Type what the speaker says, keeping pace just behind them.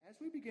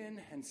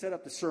begin and set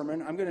up the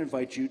sermon, I'm going to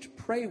invite you to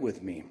pray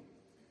with me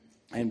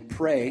and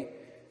pray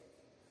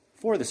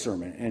for the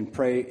sermon and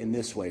pray in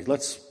this way.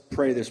 Let's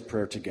pray this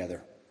prayer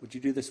together. Would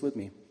you do this with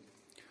me?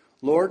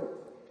 Lord,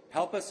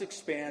 help us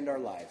expand our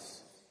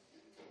lives.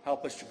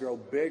 Help us to grow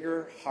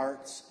bigger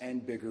hearts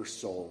and bigger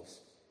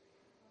souls.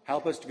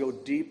 Help us to go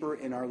deeper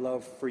in our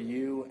love for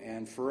you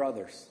and for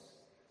others.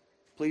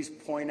 Please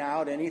point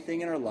out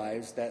anything in our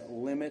lives that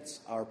limits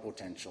our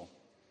potential.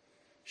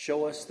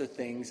 Show us the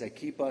things that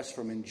keep us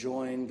from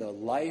enjoying the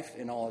life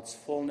in all its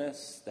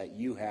fullness that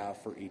you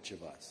have for each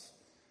of us.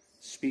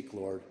 Speak,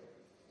 Lord.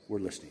 We're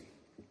listening.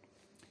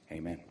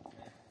 Amen.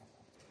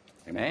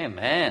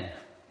 Amen.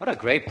 What a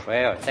great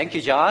prayer. Thank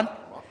you, John.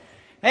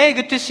 Hey,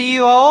 good to see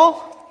you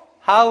all.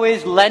 How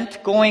is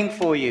Lent going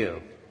for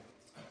you?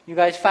 You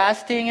guys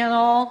fasting and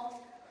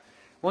all?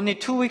 Only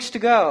 2 weeks to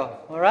go,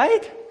 all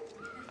right?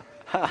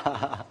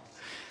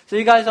 So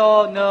you guys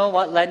all know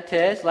what Lent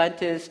is.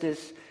 Lent is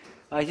this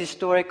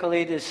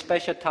historically this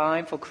special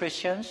time for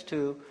Christians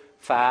to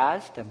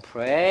fast and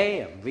pray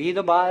and read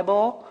the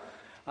Bible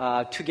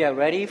to get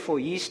ready for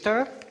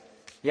Easter.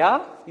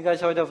 Yeah? You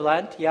guys heard of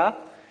Lent? Yeah?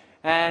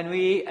 And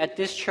we, at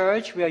this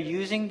church, we are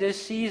using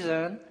this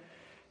season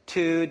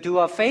to do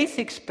a faith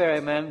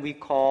experiment we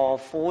call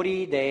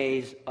 40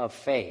 Days of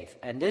Faith.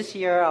 And this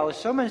year, our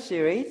sermon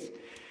series,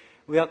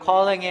 we are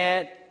calling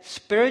it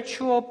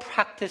Spiritual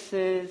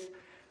Practices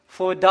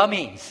for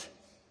Dummies.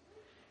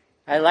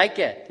 I like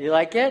it. You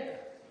like it?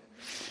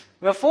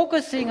 We're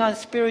focusing on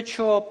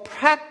spiritual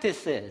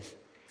practices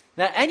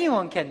that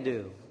anyone can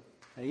do,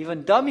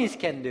 even dummies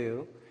can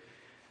do.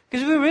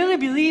 Because we really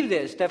believe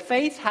this, that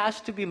faith has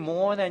to be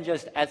more than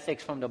just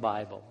ethics from the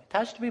Bible. It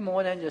has to be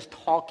more than just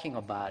talking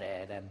about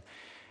it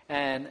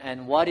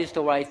and what is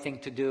the right thing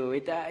to do.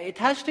 It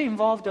has to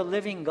involve the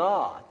living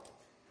God.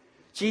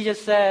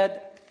 Jesus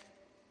said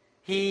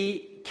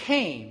He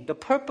came, the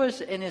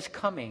purpose in His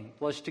coming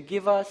was to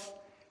give us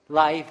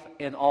life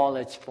in all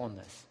its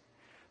fullness.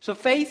 So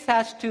faith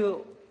has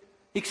to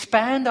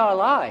expand our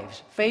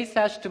lives. Faith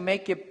has to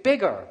make it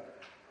bigger.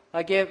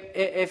 Like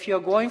if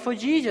you're going for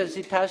Jesus,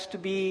 it has to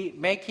be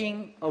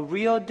making a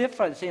real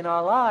difference in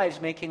our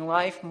lives, making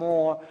life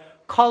more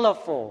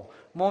colorful,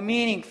 more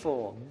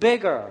meaningful,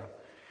 bigger.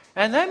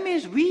 And that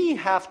means we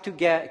have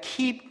to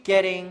keep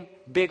getting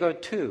bigger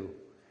too.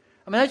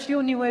 I mean, that's the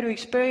only way to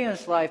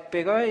experience life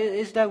bigger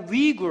is that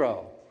we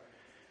grow.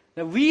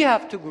 That we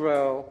have to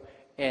grow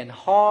in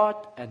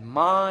heart and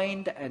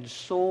mind and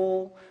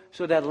soul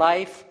so that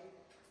life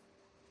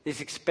is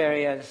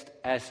experienced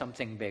as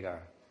something bigger.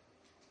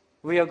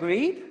 We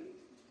agreed?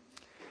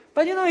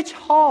 But it's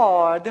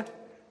hard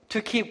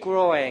to keep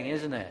growing,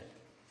 isn't it?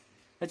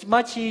 It's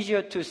much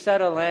easier to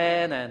settle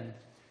in and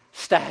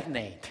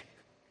stagnate.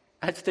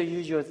 That's the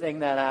usual thing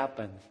that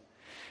happens.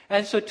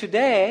 And so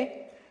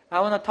today, I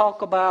want to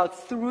talk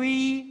about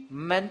 3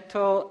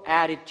 mental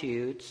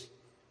attitudes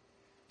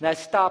that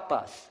stop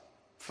us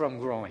from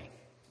growing.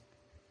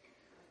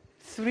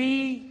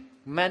 3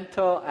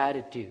 mental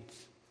attitudes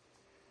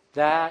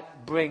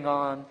that bring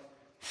on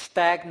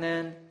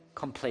stagnant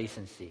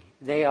complacency.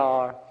 They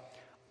are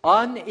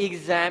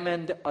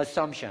unexamined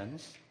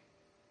assumptions,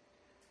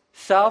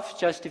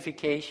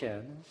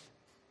 self-justifications,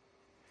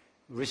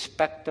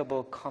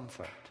 respectable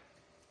comfort.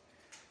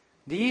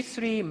 These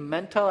 3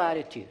 mental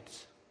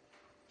attitudes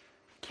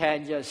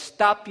can just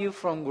stop you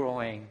from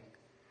growing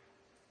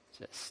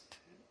just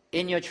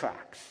in your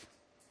tracks.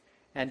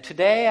 And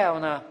today I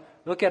want to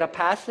look at a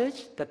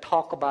passage that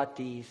talk about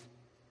these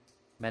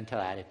mental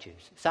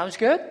attitudes. Sounds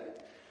good?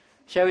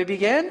 Shall we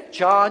begin?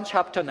 John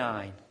chapter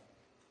 9.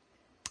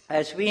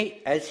 As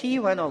he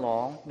went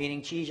along,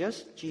 meaning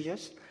Jesus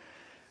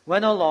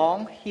went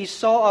along, he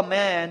saw a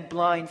man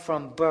blind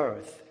from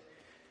birth.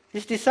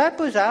 His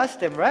disciples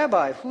asked him,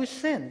 Rabbi, who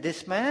sinned,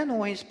 this man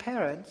or his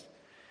parents,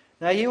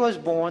 that he was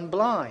born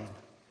blind?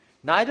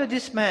 Neither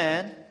this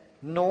man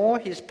nor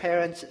his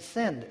parents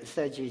sinned,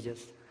 said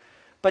Jesus.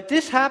 But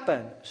this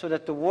happened so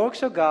that the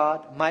works of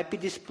God might be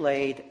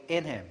displayed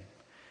in him.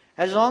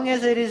 As long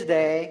as it is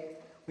day,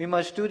 we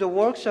must do the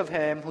works of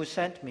him who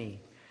sent me.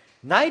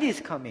 Night is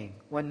coming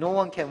when no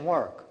one can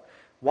work.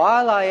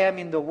 While I am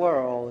in the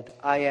world,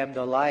 I am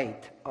the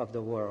light of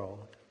the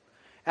world.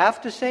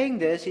 After saying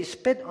this, he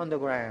spit on the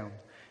ground,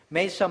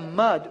 made some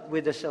mud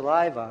with the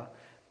saliva,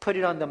 put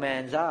it on the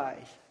man's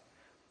eyes.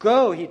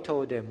 Go, he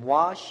told him,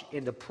 wash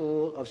in the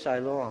pool of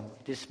Siloam.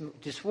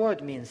 This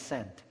word means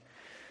sent.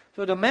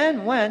 So the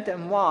man went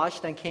and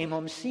washed and came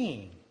home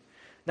seeing.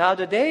 Now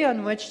the day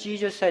on which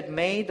Jesus had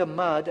made the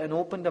mud and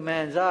opened the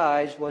man's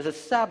eyes was a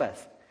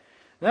Sabbath.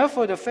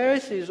 Therefore the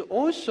Pharisees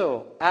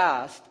also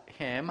asked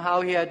him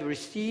how he had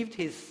received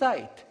his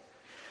sight.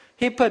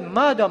 He put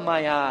mud on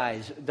my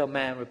eyes, the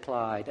man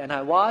replied, and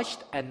I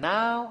washed, and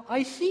now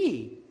I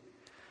see.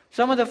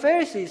 Some of the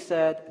Pharisees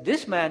said,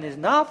 this man is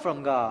not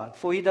from God,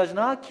 for he does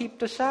not keep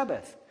the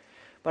Sabbath.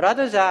 But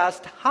others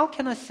asked, how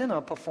can a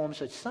sinner perform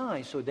such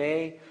signs? So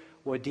they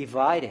were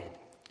divided.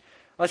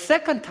 A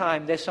second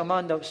time they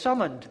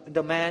summoned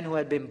the man who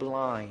had been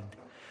blind.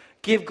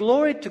 Give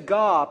glory to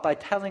God by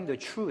telling the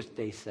truth,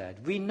 they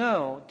said. We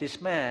know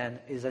this man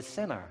is a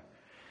sinner.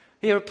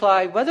 He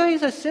replied, whether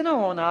he's a sinner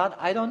or not,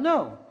 I don't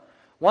know.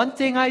 One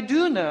thing I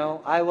do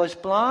know, I was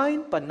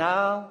blind, but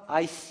now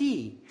I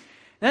see.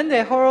 Then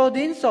they hurled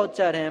insults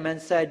at him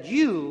and said,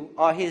 you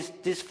are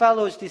this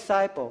fellow's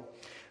disciple.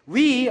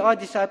 We are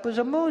disciples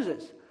of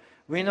Moses.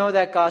 We know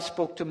that God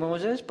spoke to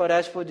Moses, but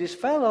as for this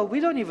fellow, we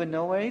don't even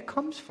know where he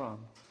comes from.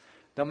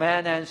 The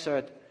man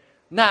answered,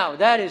 now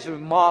that is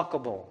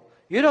remarkable.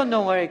 You don't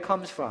know where he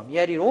comes from,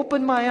 yet it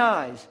opened my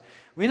eyes.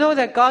 We know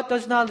that God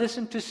does not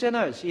listen to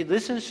sinners. He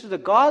listens to the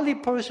godly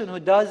person who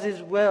does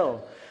his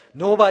will.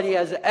 Nobody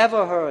has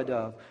ever heard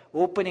of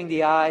opening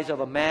the eyes of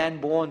a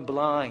man born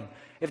blind.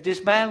 If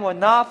this man were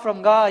not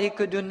from God, he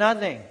could do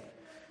nothing.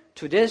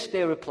 To this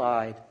they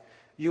replied,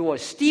 you were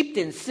steeped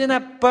in sin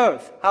at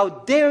birth. How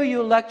dare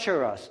you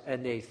lecture us?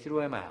 And they threw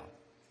him out.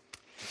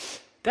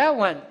 That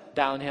went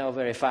downhill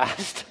very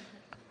fast.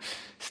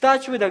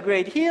 Starts with a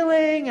great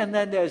healing, and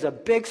then there's a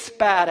big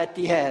spat at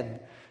the end.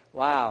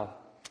 Wow.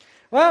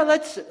 Well,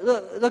 let's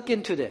look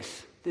into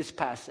this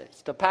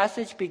passage. The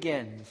passage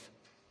begins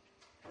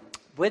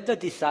with the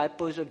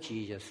disciples of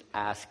Jesus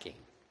asking,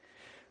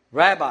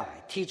 Rabbi,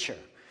 teacher,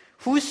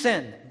 who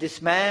sinned,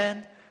 this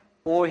man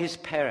or his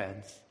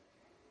parents,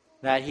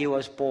 that he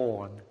was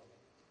born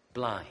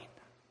blind?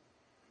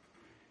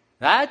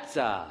 That's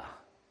a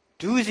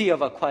doozy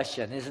of a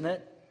question, isn't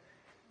it?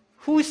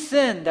 Who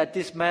sinned that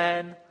this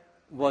man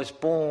was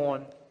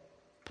born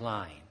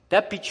blind?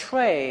 That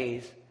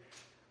betrays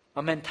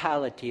a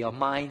mentality, a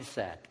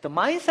mindset. The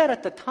mindset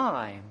at the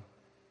time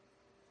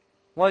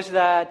was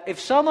that if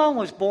someone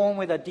was born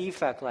with a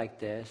defect like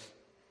this,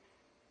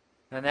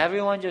 then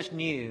everyone just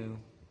knew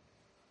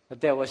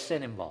that there was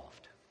sin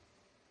involved.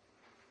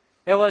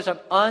 It was an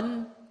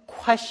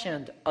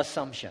unquestioned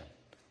assumption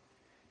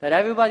that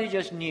everybody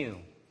just knew.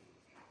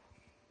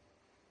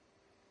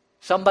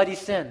 Somebody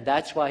sinned,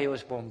 that's why he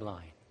was born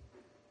blind.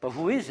 But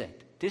who is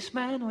it? This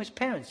man or his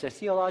parents? A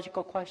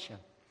theological question.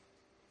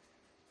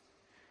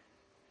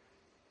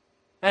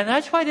 And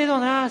that's why they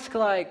don't ask,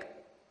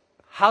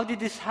 how did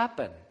this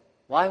happen?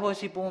 Why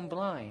was he born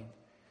blind?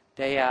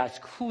 They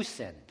ask, who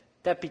sinned?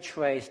 That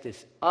betrays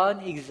this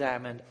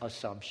unexamined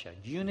assumption,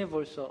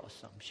 universal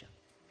assumption.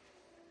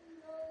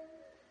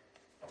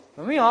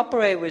 When we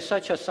operate with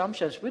such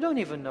assumptions, we don't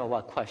even know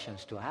what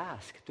questions to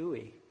ask, do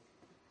we?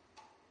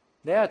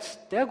 They're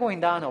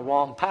going down a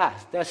wrong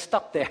path. They're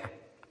stuck there.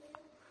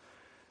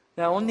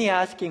 They're only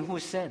asking who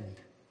sinned.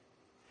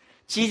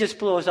 Jesus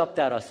blows up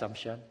that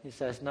assumption. He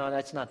says, no,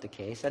 that's not the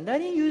case. And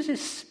then he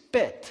uses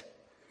spit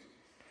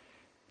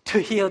to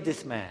heal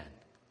this man.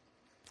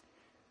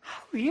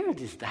 How weird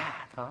is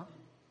that, huh?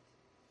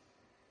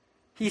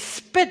 He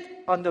spit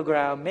on the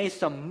ground, made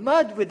some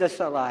mud with the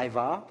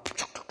saliva,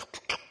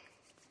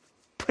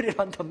 put it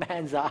on the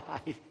man's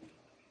eye.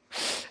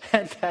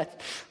 And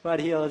that's what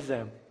heals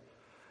him.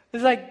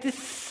 It's like this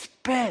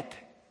spit.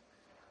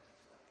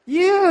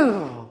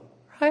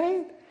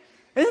 Right?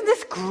 Isn't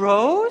this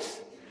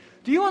gross?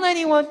 Do you want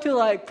anyone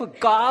to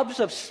put gobs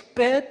of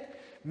spit,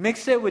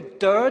 mix it with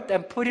dirt,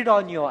 and put it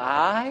on your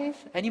eyes?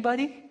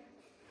 Anybody?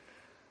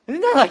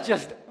 Isn't that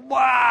just,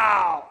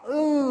 wow,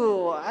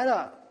 ooh,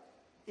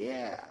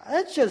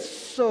 that's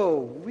just so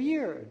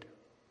weird.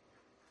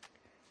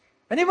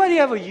 Anybody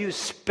ever use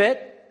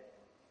spit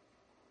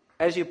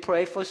as you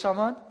pray for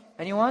someone?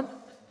 Anyone?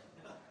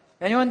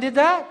 Anyone did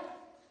that?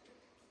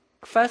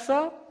 Fess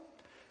up?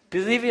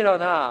 Believe it or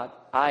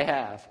not, I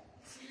have.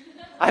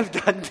 I've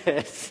done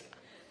this.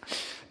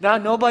 Now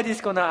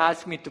nobody's going to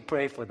ask me to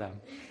pray for them.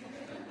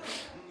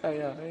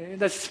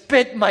 The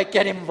spit might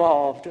get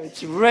involved.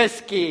 It's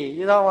risky.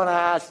 You don't want to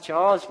ask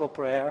Charles for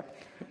prayer.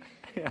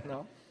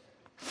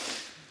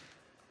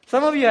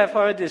 Some of you have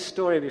heard this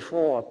story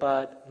before,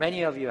 but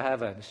many of you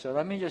haven't. So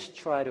let me just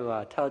try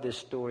to tell this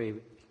story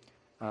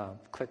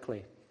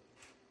quickly.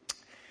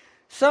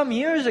 Some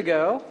years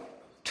ago,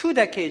 2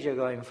 decades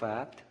ago in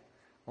fact,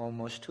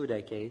 almost 2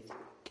 decades,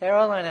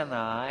 Caroline and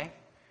I,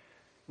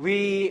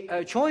 we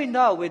joined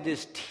up with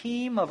this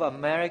team of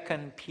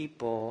American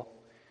people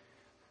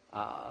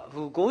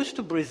who goes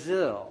to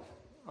Brazil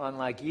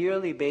on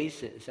yearly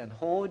basis and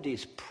hold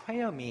these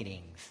prayer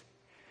meetings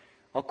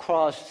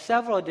across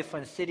several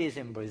different cities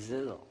in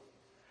Brazil.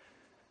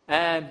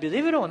 And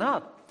believe it or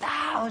not,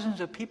 thousands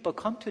of people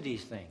come to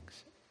these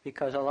things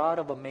because a lot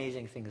of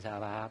amazing things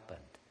have happened.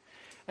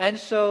 And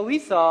so we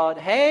thought,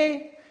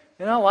 hey,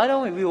 why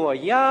don't we were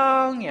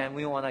young and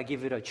we want to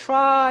give it a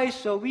try.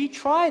 So we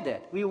tried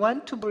it. We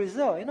went to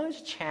Brazil.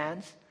 It's a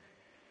chance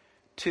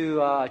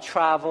to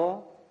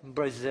travel in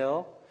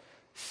Brazil,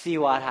 see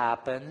what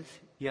happens,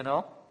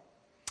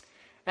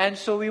 And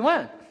so we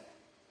went.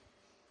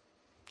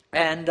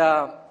 And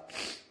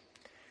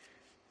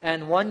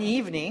one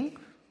evening,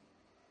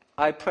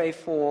 I prayed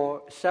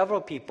for several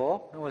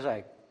people. It was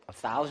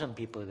 1,000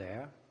 people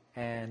there.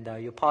 And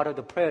you're part of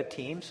the prayer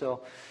team.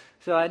 So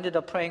I ended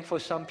up praying for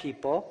some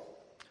people.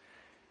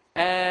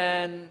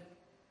 And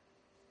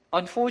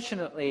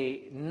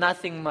unfortunately,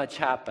 nothing much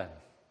happened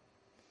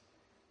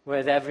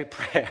with every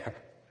prayer.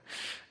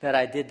 that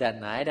I did that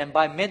night. And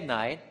by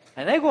midnight,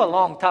 and they go a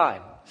long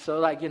time.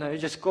 So you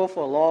just go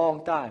for a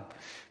long time.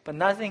 But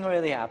nothing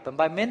really happened.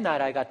 By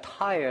midnight, I got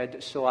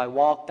tired, so I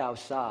walked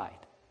outside.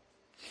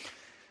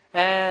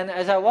 And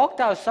as I walked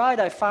outside,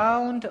 I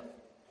found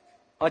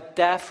a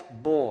deaf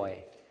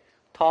boy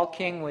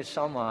talking with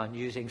someone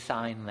using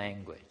sign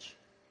language.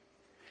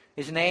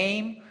 His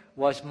name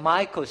was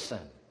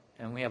Michaelson,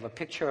 and we have a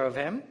picture of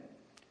him.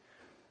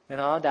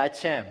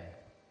 That's him.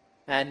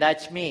 And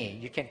that's me.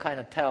 You can kind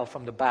of tell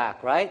from the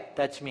back, right?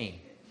 That's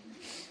me.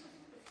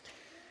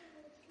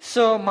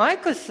 So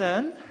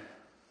Michaelson,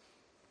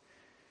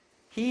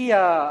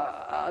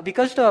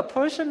 because the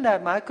person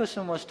that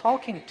Michaelson was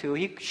talking to,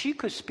 she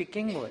could speak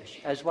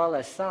English as well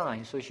as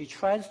signs, so she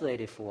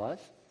translated for us.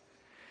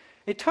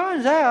 It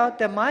turns out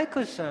that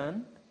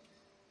Michaelson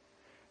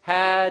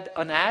had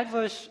an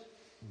adverse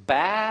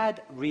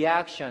bad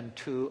reaction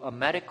to a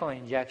medical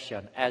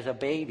injection as a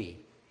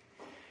baby.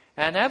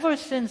 And ever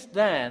since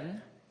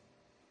then,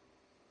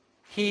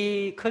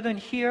 he couldn't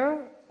hear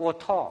or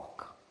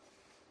talk,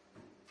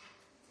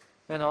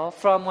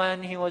 from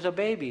when he was a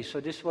baby.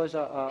 So this was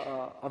an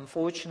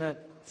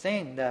unfortunate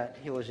thing that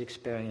he was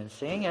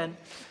experiencing. And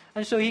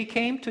so he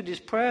came to this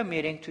prayer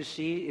meeting to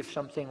see if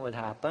something would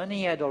happen.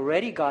 He had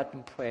already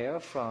gotten prayer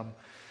from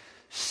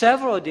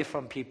several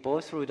different people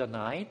through the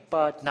night,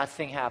 but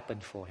nothing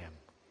happened for him.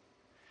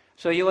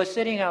 So he was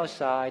sitting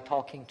outside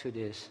talking to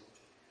this,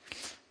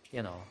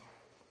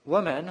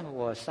 woman who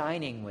was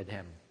signing with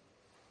him.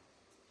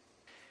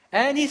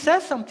 And he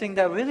said something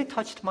that really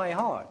touched my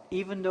heart,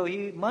 even though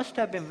he must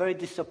have been very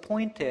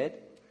disappointed.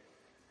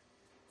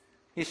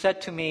 He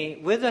said to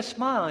me, with a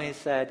smile, he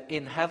said,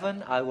 "In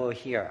heaven I will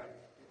hear."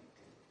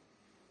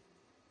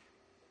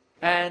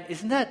 And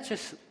isn't that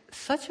just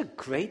such a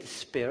great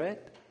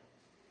spirit?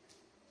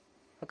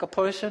 Like a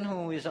person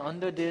who is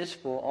under this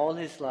for all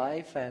his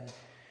life, and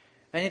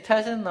it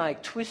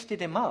hasn't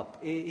twisted him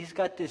up. He's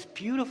got this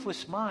beautiful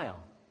smile.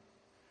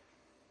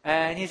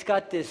 And he's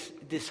got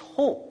this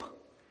hope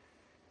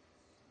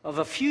of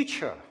a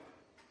future.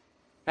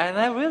 And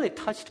that really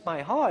touched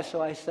my heart.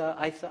 So I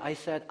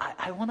said,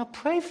 I want to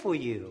pray for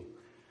you.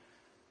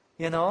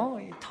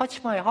 It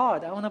touched my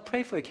heart. I want to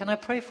pray for you. Can I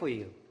pray for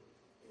you?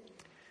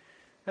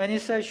 And he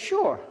said,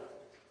 sure.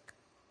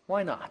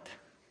 Why not?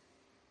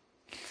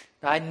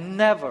 I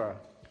never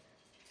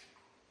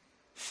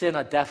seen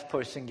a deaf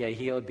person get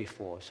healed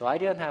before. So I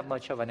didn't have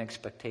much of an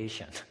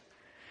expectation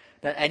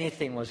that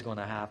anything was going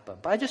to happen.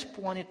 But I just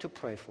wanted to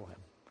pray for him.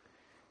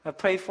 I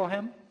prayed for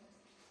him.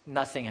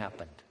 Nothing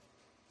happened.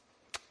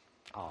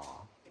 Aww.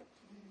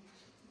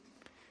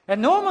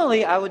 And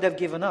normally I would have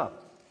given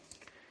up.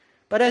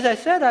 But as I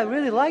said, I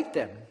really liked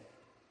him.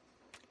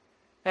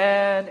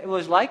 And it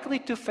was likely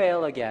to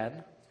fail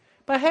again.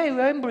 But hey,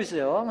 we're in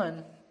Brazil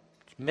and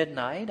it's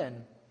midnight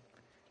and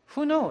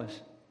who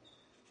knows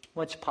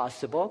what's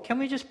possible. Can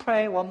we just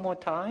pray one more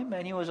time?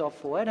 And he was up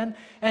for it. And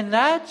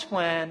that's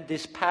when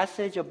this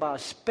passage about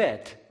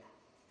spit,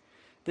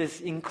 this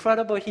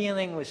incredible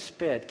healing with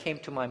spit, came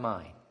to my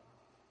mind.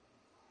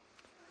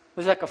 It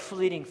was like a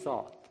fleeting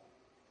thought.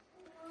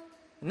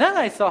 And then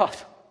I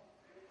thought,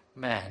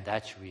 man,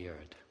 that's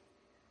weird.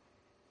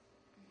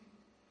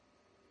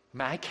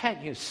 Man, I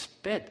can't use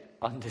spit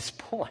on this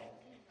boy.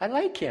 I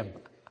like him.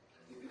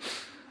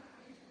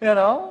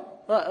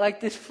 Like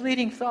this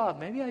fleeting thought,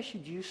 maybe I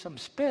should use some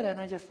spit. And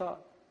I just thought,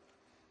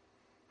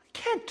 I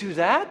can't do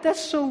that.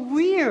 That's so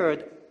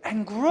weird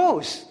and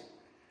gross.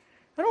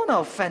 I don't want to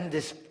offend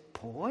this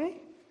boy.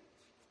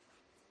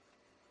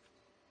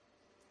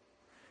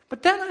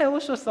 But then I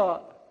also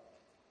thought,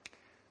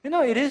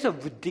 it is a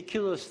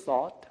ridiculous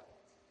thought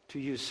to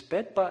use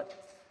spit,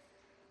 but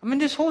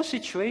this whole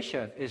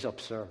situation is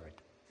absurd.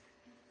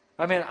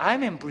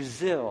 I'm in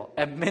Brazil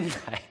at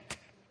midnight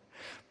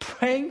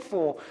praying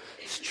for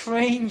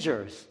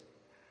strangers.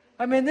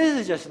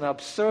 This is just an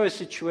absurd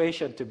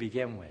situation to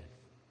begin with.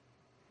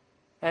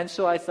 And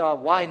so I thought,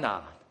 why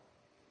not?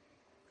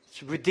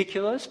 It's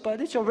ridiculous,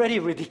 but it's already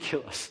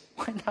ridiculous.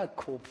 Why not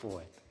go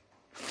for it?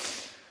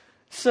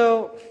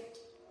 So,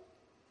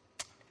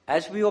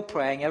 as we were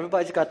praying,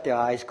 everybody's got their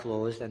eyes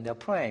closed and they're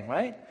praying,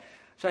 right?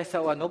 So I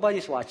thought, well,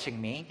 nobody's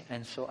watching me.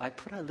 And so I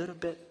put a little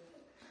bit.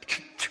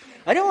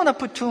 I didn't want to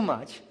put too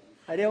much.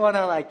 I didn't want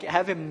to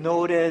have him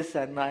notice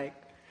and I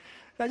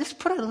just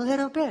put a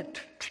little bit,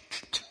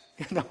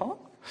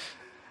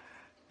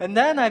 And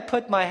then I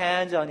put my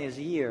hands on his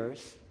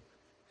ears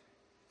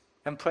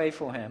and prayed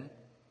for him.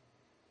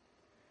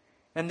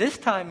 And this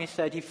time he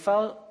said he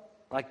felt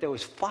like there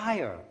was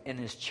fire in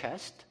his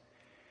chest.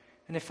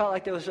 And it felt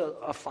like there was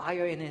a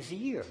fire in his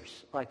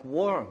ears, like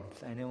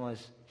warmth, and it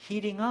was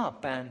heating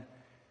up. And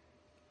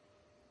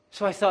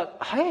so I thought,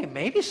 hey,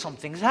 maybe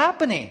something's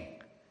happening.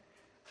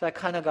 So I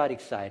kind of got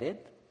excited.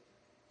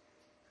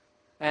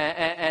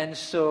 And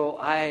so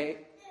I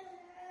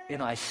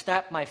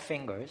snapped my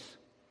fingers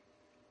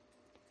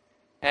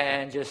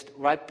and just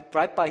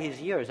right by his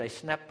ears, I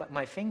snapped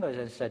my fingers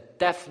and said,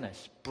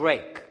 deafness,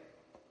 break.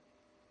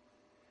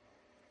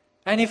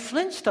 And he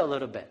flinched a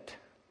little bit,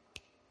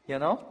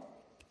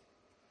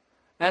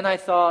 And I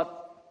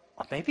thought,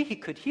 oh, maybe he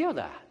could hear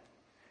that.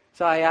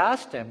 So I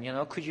asked him,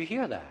 could you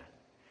hear that?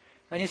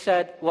 And he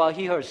said, well,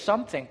 he heard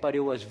something, but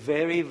it was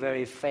very,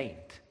 very faint.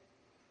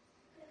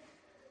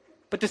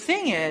 But the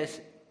thing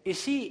is, you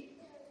see,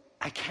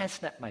 I can't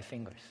snap my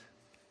fingers.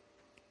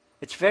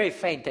 It's very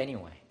faint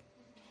anyway.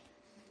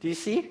 Do you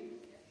see?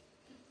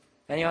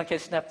 Anyone can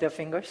snap their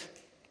fingers?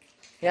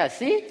 Yeah,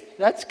 see?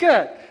 That's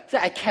good. So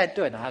I can't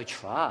do it. I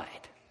tried.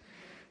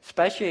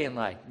 Especially in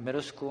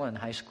middle school and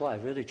high school, I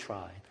really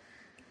tried.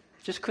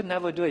 Just could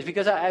never do it.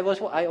 Because I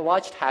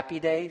watched Happy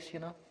Days,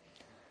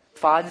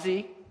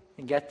 Fonzie,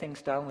 and get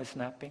things done with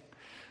snapping.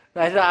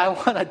 And I said, I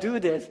want to do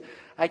this.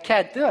 I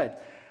can't do it.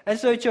 And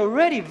so it's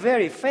already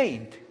very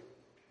faint.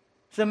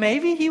 So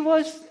maybe he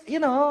was,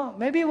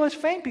 maybe it was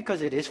faint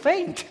because it is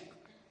faint.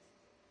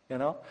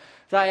 So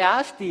I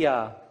asked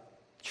the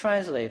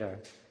translator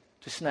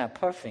to snap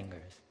her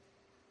fingers.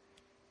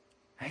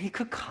 And he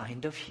could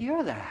kind of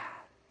hear that.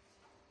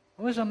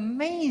 It was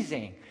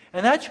amazing.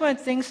 And that's when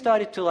things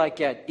started to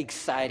get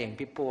exciting.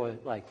 People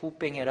were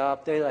whooping it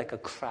up. A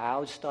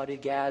crowd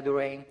started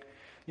gathering.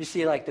 You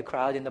see the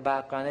crowd in the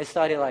background. They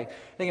started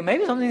thinking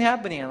maybe something's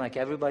happening, and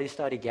everybody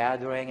started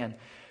gathering. And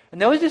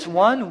there was this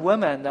one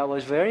woman that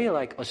was very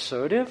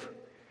assertive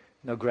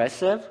and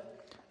aggressive,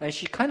 and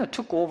she kind of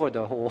took over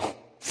the whole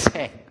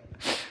thing.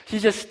 She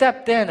just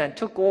stepped in and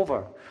took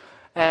over.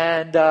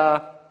 And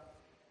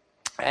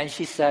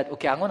she said,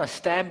 okay, I'm going to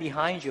stand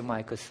behind you,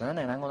 Michelson,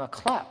 and I'm going to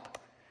clap.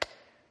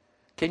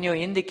 Can you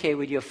indicate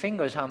with your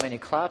fingers how many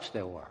claps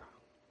there were?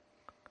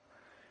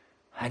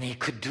 And he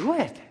could do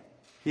it.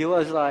 He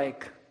was there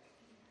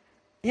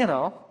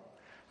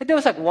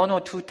was one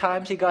or two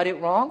times he got it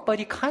wrong, but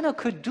he kind of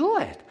could do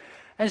it.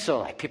 And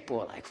so people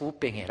were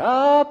whooping it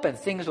up, and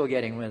things were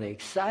getting really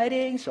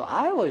exciting. So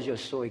I was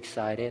just so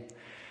excited.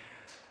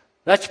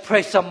 Let's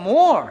pray some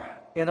more,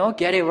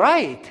 get it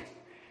right.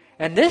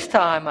 And this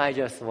time I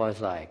just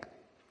was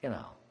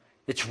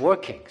it's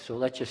working, so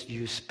let's just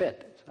use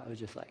spit. So I was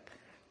just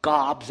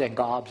gobs and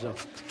gobs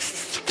of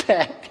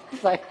spit.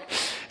 It's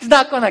he's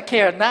not going to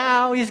care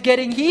now. He's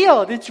getting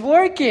healed. It's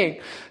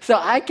working. So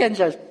I can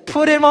just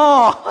put him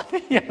on,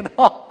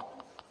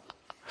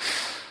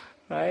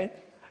 Right?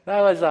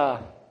 That was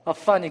a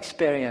fun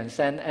experience.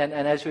 And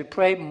as we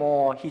prayed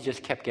more, he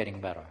just kept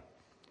getting better.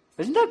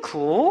 Isn't that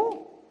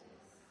cool?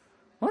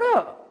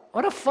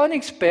 What a fun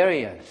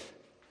experience.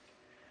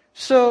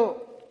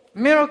 So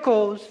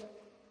miracles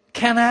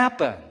can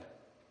happen.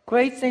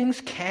 Great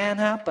things can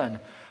happen.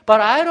 But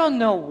I don't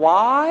know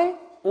why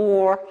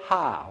or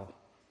how.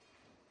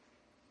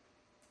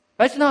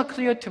 That's not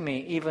clear to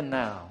me even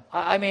now.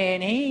 I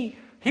mean,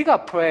 he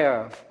got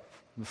prayer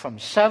from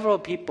several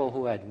people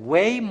who had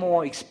way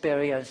more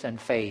experience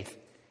and faith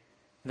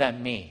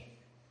than me.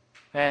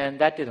 And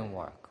that didn't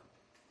work.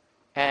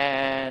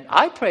 And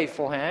I prayed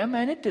for him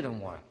and it didn't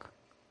work.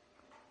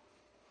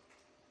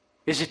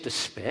 Is it the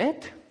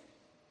spit?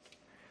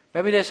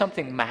 Maybe there's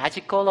something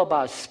magical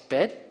about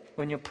spit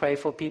when you pray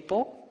for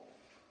people.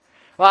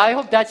 Well, I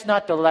hope that's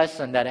not the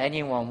lesson that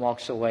anyone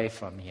walks away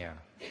from here.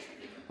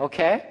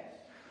 Okay?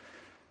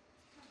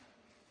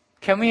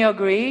 Can we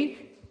agree?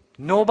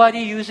 Nobody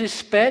uses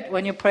spit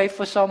when you pray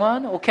for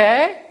someone,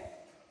 okay?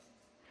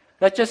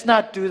 Let's just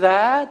not do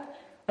that.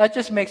 That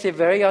just makes it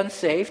very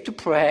unsafe to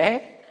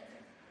pray.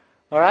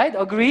 All right?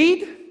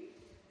 Agreed?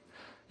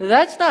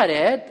 That's not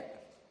it.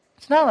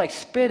 It's not like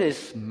spit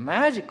is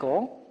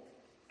magical.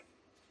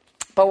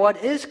 But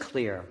what is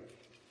clear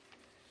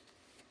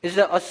is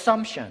that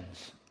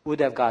assumptions would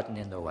have gotten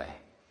in the way.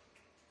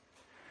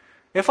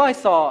 If I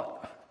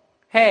thought,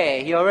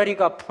 hey, he already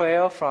got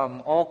prayer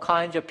from all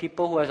kinds of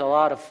people who has a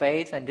lot of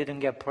faith and didn't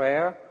get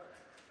prayer,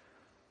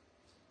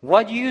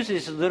 what use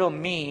is little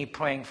me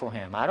praying for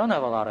him? I don't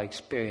have a lot of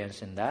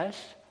experience in this.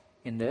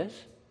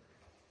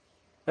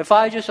 If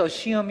I just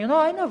assume,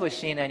 I never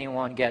seen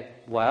anyone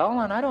get well,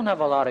 and I don't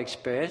have a lot of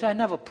experience, I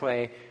never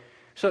pray.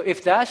 So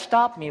if that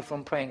stopped me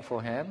from praying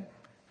for him,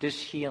 this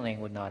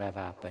healing would not have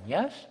happened,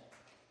 yes?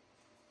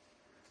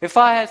 If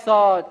I had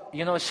thought,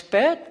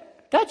 spit,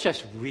 that's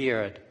just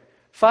weird.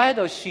 If I had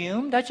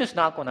assumed, that's just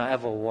not going to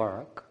ever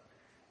work,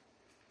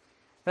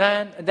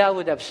 then that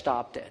would have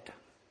stopped it.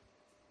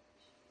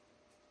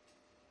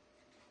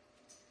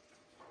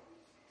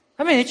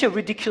 I mean, it's a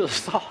ridiculous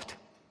thought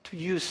to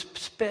use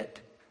spit.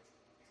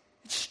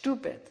 It's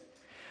stupid.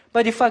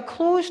 But if I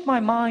closed my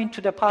mind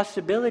to the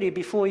possibility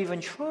before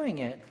even trying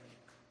it,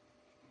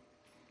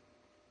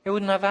 it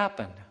wouldn't have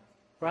happened,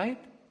 right?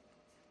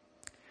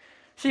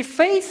 See,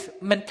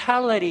 faith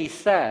mentality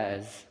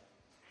says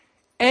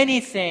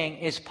anything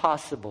is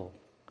possible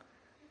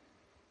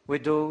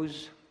with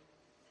those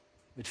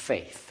with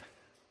faith.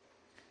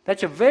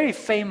 That's a very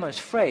famous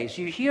phrase.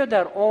 You hear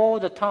that all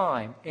the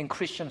time in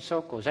Christian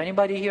circles.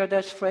 Anybody hear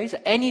this phrase?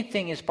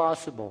 Anything is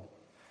possible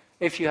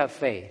if you have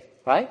faith,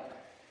 right?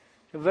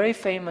 It's a very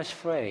famous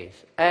phrase.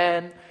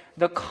 And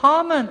the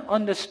common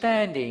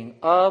understanding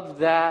of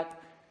that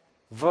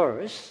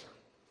verse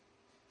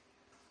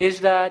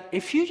is that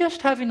if you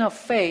just have enough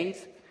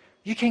faith,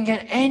 you can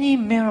get any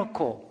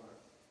miracle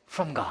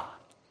from God.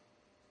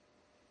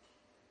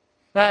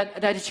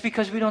 That it's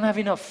because we don't have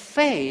enough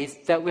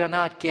faith that we are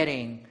not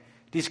getting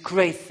these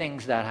great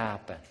things that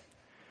happen.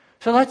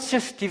 So let's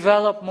just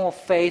develop more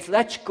faith.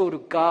 Let's go to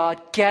God,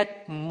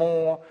 get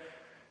more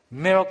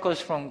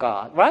miracles from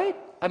God, right?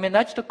 I mean,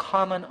 that's the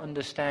common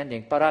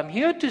understanding. But I'm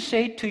here to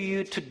say to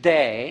you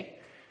today,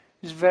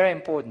 this is very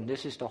important.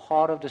 This is the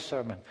heart of the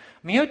sermon.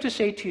 I'm here to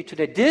say to you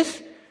today,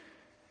 this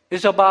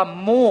is about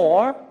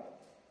more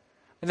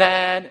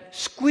than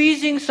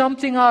squeezing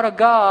something out of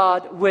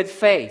God with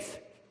faith.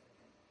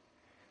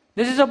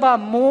 This is about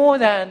more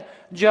than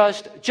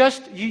just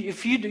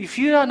if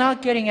you are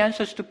not getting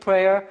answers to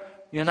prayer,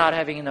 you're not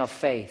having enough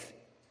faith.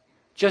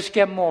 Just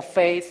get more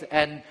faith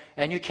and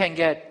you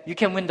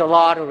can win the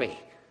lottery.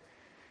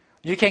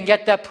 You can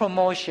get that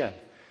promotion.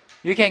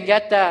 You can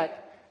get that,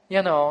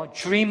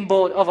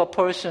 dreamboat of a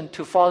person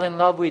to fall in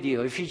love with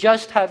you if you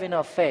just have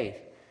enough faith.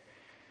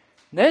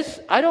 This,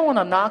 I don't want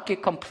to knock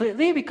it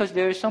completely because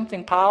there is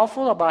something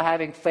powerful about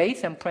having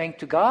faith and praying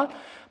to God.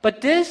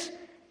 But this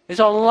is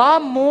a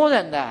lot more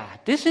than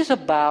that. This is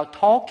about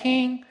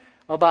talking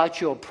about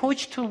your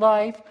approach to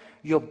life,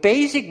 your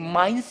basic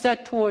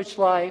mindset towards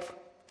life.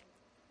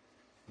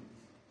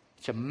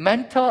 It's a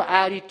mental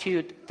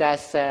attitude that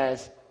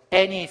says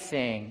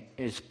anything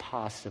is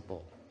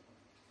possible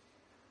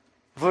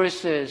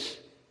versus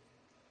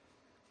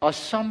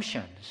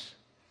assumptions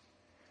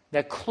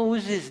that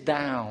closes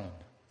down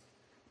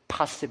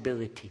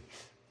possibilities.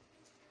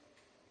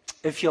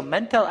 If your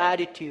mental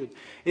attitude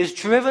is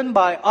driven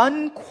by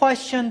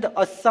unquestioned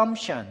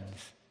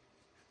assumptions,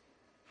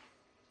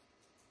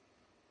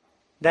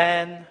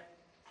 then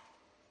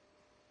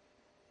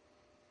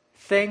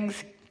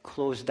things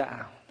close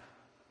down.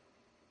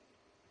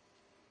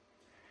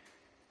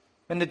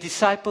 When the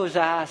disciples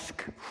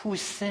ask, who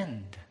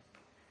sinned,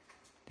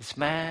 this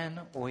man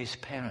or his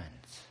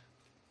parents?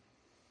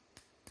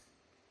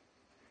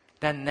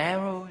 That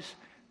narrows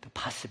the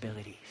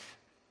possibilities.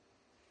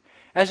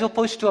 As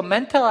opposed to a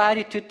mental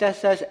attitude that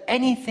says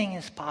anything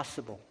is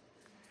possible.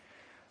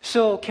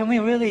 So can we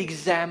really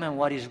examine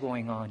what is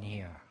going on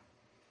here?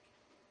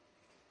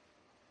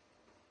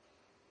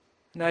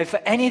 Now, if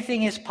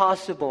anything is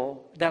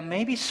possible, then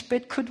maybe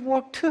spit could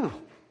work too.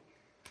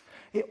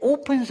 It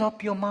opens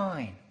up your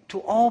mind to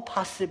all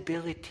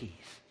possibilities.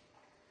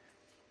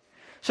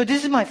 So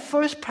this is my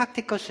first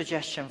practical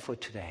suggestion for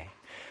today.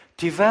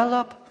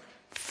 Develop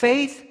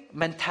faith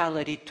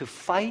mentality to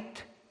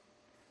fight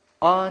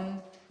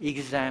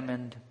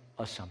unexamined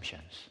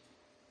assumptions.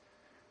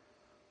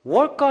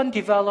 Work on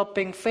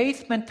developing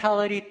faith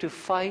mentality to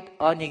fight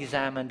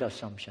unexamined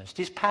assumptions.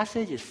 This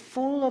passage is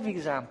full of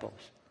examples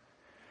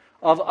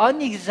of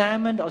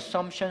unexamined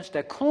assumptions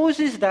that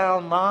closes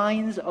down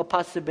lines of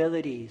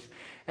possibilities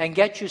and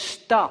get you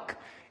stuck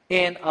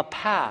in a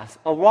path,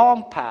 a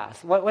wrong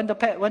path. When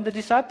the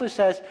disciple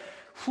says,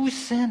 who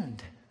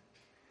sinned?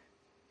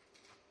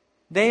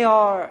 They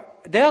are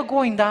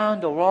going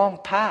down the wrong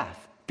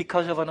path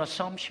because of an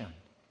assumption.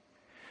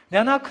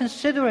 They're not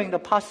considering the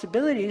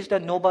possibilities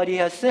that nobody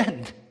has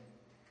sinned,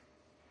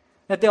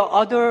 that there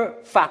are other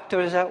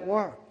factors at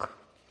work.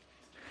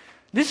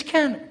 This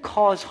can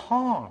cause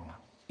harm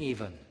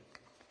even.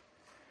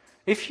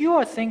 If you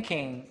are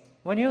thinking,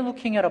 when you're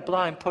looking at a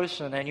blind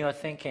person and you're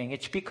thinking,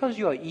 it's because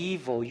you are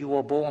evil, you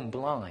were born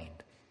blind,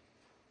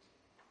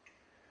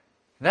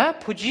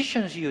 that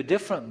positions you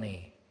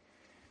differently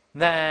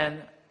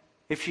than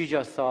if you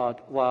just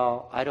thought,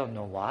 well, I don't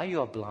know why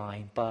you're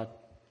blind,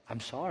 but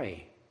I'm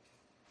sorry.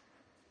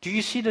 Do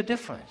you see the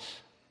difference?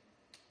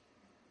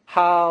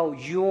 How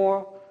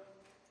your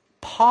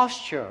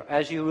posture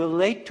as you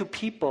relate to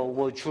people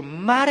will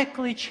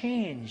dramatically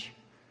change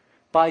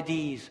by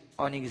these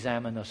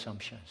unexamined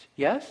assumptions.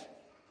 Yes?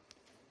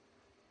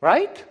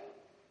 Right?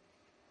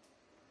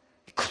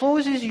 It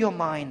closes your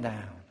mind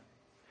down.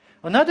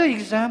 Another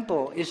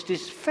example is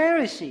these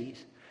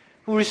Pharisees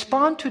who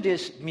respond to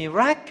this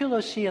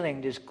miraculous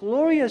healing, this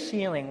glorious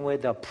healing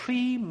with a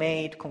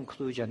pre-made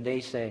conclusion.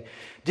 They say,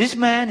 this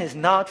man is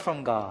not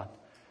from God,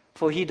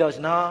 for he does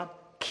not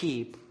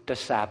keep the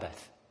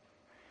Sabbath.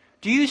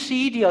 Do you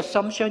see the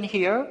assumption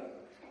here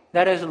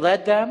that has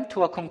led them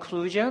to a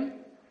conclusion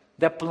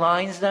that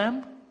blinds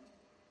them?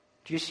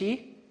 Do you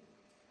see?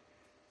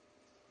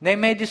 They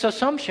made this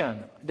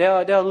assumption.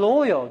 They're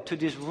loyal to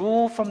this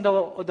rule from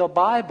the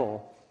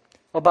Bible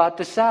about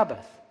the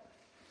Sabbath.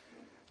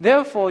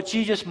 Therefore,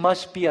 Jesus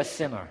must be a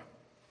sinner.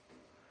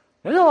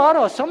 There's a lot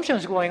of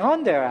assumptions going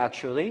on there,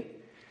 actually,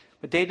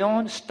 but they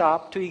don't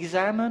stop to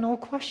examine or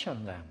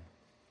question them.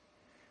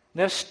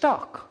 They're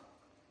stuck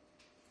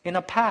in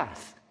a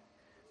path.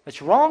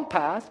 It's wrong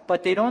path,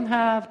 but they don't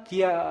have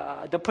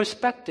the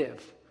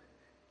perspective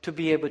to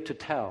be able to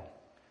tell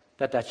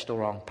that that's the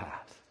wrong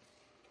path.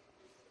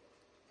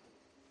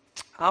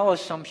 Our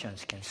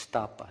assumptions can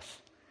stop us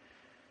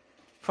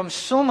from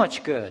so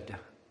much good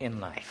in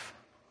life.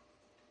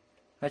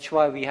 That's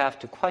why we have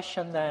to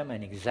question them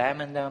and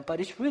examine them, but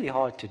it's really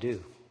hard to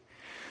do.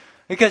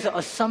 Because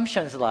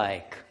assumptions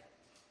like,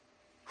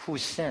 who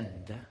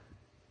sinned?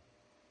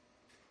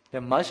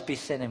 There must be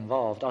sin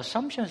involved.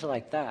 Assumptions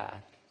like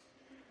that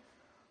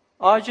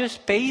are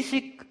just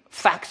basic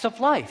facts of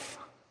life.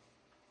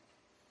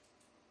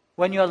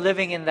 When you're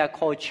living in that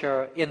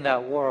culture, in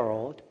that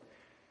world,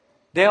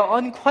 they are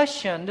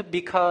unquestioned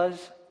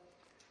because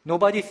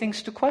nobody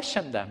thinks to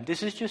question them.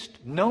 This is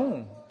just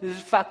known. This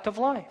is a fact of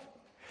life.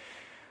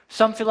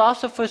 Some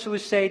philosophers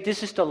would say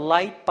this is the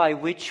light by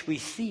which we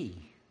see.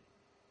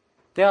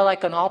 They are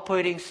like an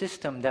operating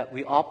system that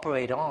we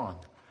operate on.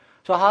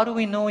 So how do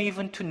we know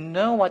even to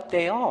know what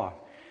they are?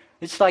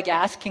 It's like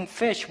asking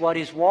fish what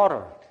is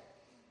water.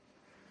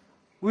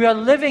 We are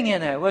living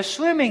in it. We're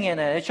swimming in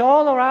it. It's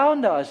all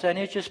around us, and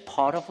it's just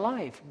part of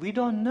life. We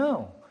don't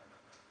know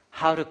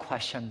how to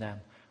question them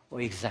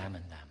or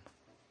examine them.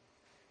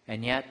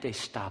 And yet they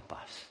stop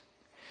us.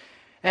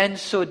 And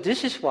so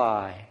this is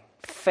why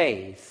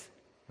faith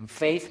and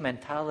faith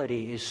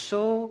mentality is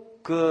so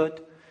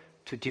good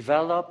to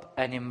develop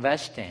and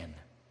invest in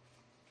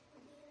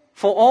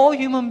for all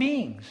human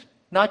beings,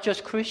 not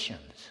just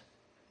Christians.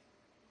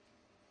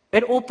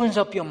 It opens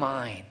up your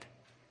mind,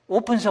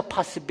 opens up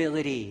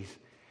possibilities,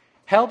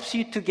 helps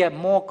you to get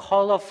more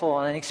colorful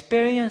and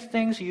experience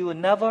things you would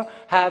never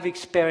have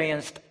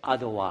experienced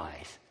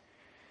otherwise.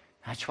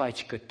 That's why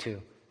it's good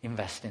to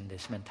invest in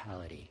this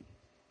mentality.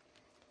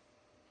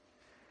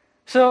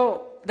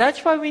 So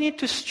that's why we need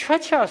to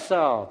stretch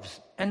ourselves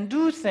and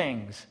do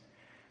things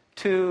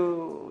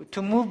to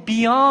move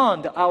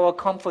beyond our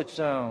comfort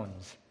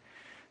zones.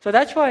 So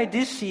that's why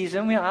this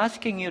season we're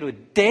asking you to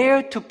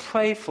dare to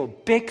pray for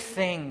big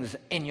things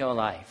in your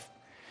life.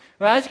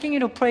 We're asking you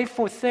to pray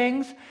for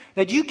things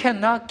that you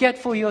cannot get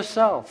for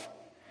yourself.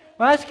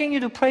 We're asking you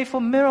to pray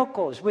for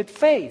miracles with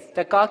faith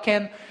that God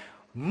can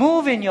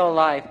move in your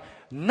life,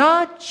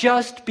 not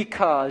just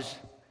because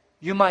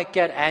you might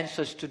get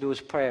answers to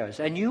those prayers.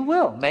 And you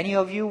will. Many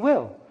of you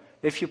will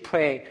if you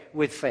pray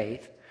with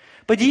faith.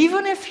 But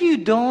even if you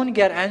don't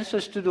get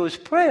answers to those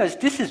prayers,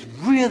 this is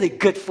really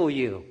good for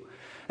you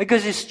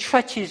because it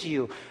stretches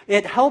you.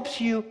 It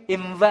helps you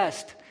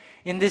invest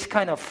in this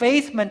kind of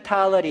faith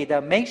mentality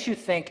that makes you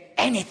think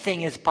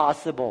anything is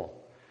possible.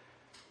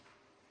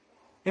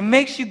 It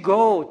makes you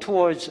go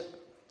towards,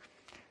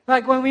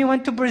 like when we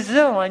went to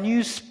Brazil and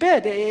you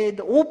spit, it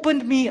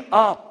opened me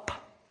up.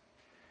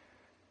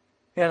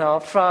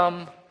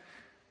 From,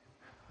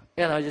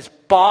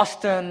 just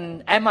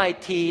Boston,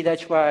 MIT,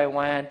 that's where I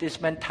went, this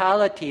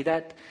mentality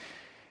that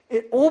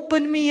it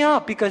opened me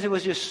up because it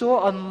was just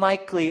so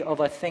unlikely of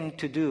a thing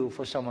to do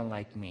for someone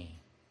like me.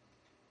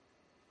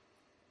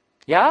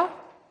 Yeah?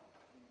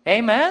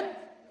 Amen?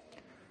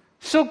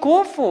 So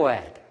go for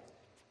it.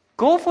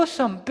 Go for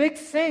some big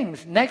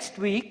things. Next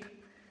week,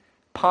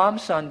 Palm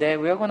Sunday,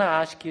 we're going to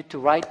ask you to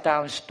write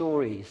down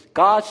stories,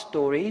 God's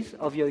stories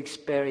of your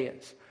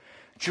experience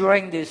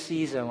during this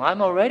season.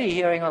 I'm already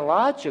hearing a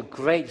lot of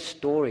great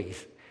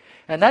stories.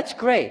 And that's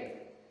great.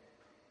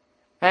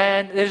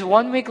 And there's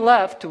 1 week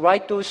left to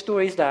write those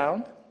stories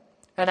down.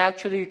 And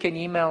actually, you can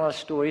email us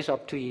stories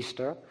up to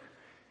Easter.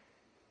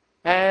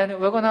 And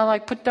we're going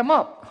to put them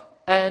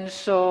up. And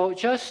so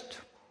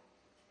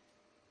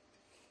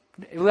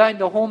we're in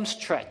the home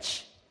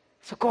stretch.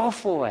 So go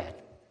for it.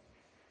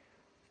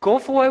 Go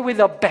for it with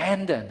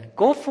abandon.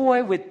 Go for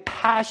it with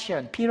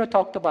passion. Peter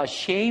talked about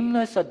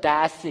shameless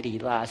audacity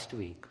last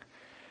week.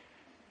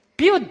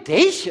 Be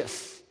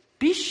audacious.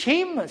 Be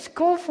shameless.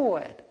 Go for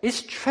it. It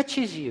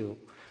stretches you.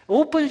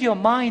 Opens your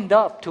mind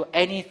up to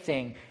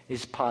anything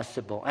is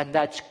possible. And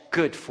that's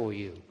good for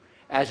you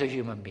as a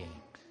human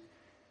being.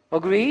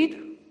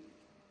 Agreed?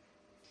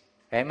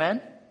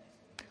 Amen?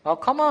 Oh,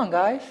 come on,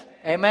 guys.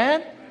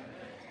 Amen?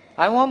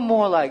 I want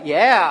more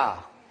yeah.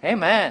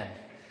 Amen.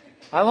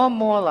 I want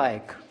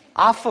more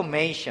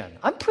affirmation.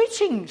 I'm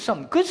preaching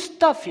some good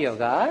stuff here,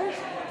 guys.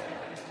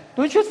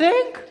 Don't you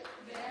think?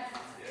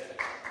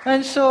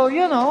 And so,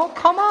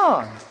 come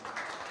on.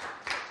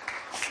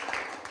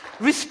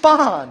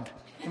 Respond.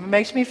 It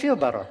makes me feel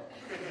better.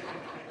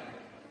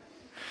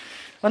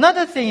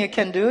 Another thing you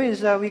can do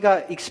is we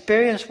got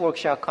experience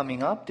workshop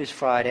coming up this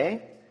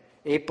Friday,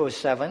 April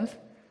 7th,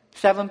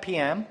 7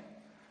 p.m.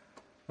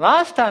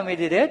 Last time we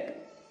did it,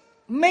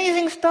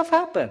 amazing stuff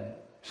happened.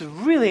 It's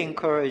really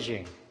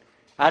encouraging.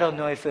 I don't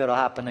know if it'll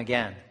happen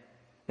again.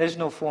 There's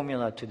no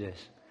formula to this.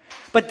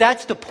 But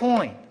that's the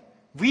point.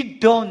 We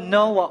don't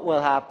know what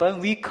will happen.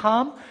 We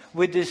come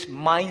with this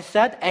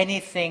mindset,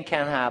 anything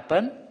can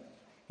happen,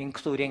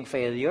 including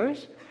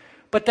failures.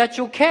 But that's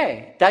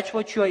okay. That's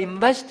what you're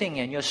investing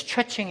in. You're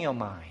stretching your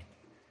mind.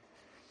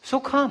 So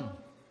come.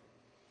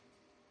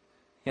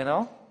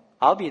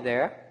 I'll be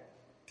there.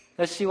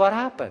 Let's see what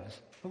happens.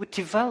 We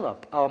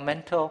develop our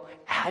mental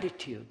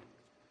attitude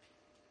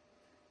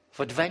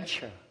for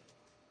adventure,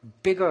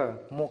 bigger,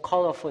 more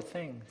colorful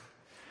things.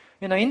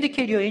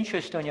 Indicate your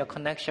interest on your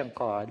connection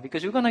card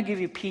because we're going to give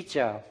you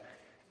pizza.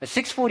 At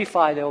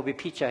 6:45, there will be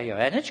pizza here.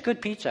 And it's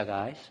good pizza,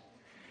 guys.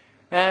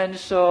 And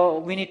so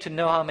we need to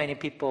know how many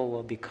people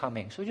will be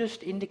coming. So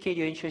just indicate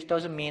your interest.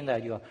 Doesn't mean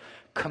that you're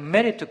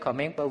committed to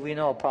coming, but we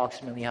know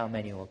approximately how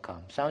many will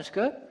come. Sounds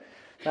good?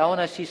 I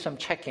want to see some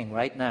checking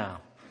right now.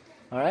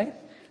 All right?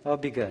 That'll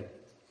be good.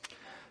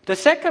 The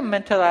second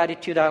mental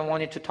attitude I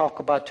wanted to talk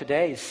about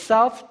today is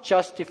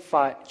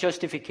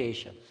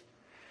self-justification.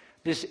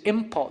 This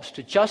impulse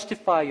to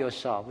justify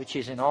yourself, which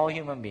is in all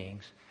human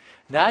beings,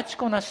 that's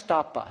going to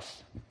stop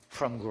us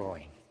from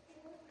growing.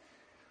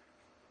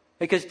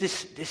 Because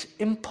this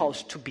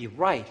impulse to be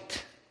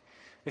right,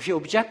 if your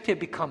objective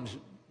becomes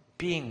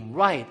being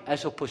right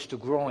as opposed to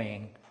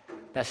growing,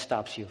 that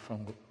stops you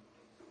from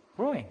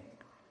growing.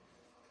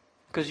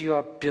 Because you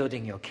are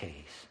building your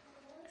case.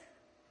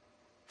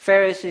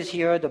 Pharisees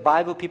here, the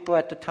Bible people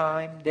at the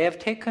time, they have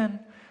taken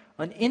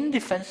an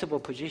indefensible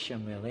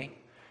position, really.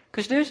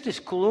 Because there's this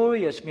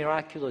glorious,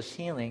 miraculous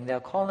healing.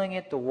 They're calling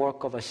it the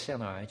work of a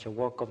sinner. It's a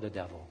work of the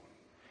devil.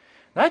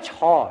 That's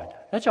hard.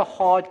 That's a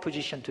hard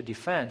position to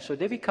defend. So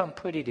they become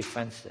pretty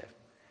defensive.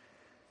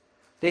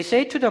 They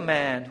say to the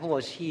man who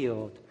was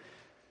healed,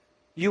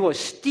 "You were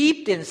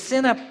steeped in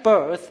sin at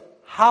birth.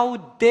 How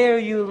dare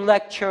you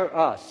lecture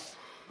us?"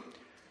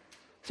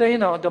 So,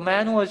 the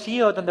man who was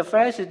healed and the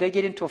Pharisees, they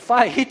get into a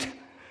fight.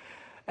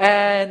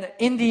 And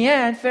in the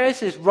end,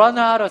 Pharisees run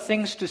out of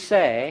things to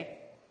say.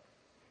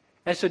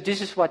 And so this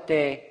is what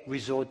they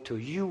resort to.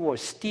 "You were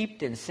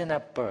steeped in sin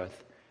at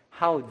birth.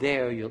 How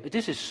dare you?"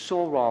 This is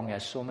so wrong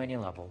at so many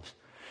levels.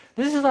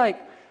 This is like,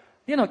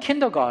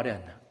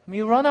 kindergarten.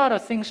 You run out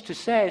of things to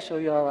say, so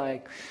you're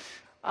like,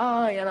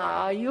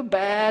 you're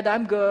bad,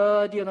 I'm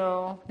good,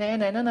 No.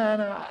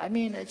 I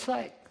mean, it's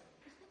like,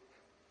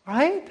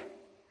 right?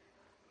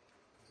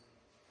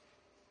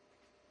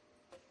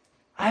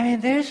 I mean,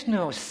 there's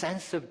no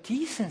sense of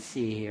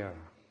decency here.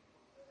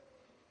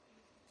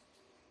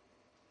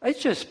 It's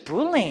just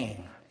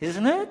bullying,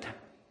 isn't it?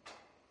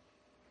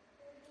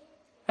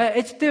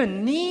 It's their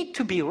need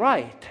to be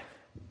right.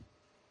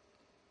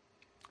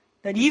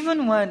 That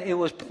even when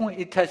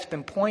it has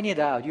been pointed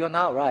out, you're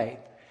not right,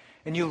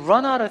 and you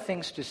run out of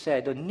things to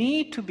say, the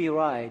need to be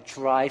right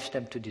drives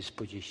them to this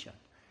position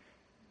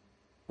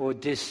or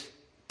this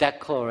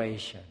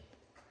declaration.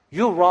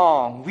 You're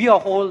wrong. We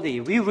are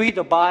holy. We read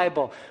the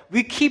Bible.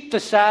 We keep the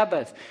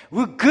Sabbath.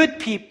 We're good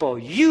people.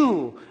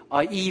 You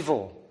are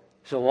evil.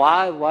 So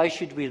why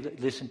should we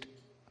listen to?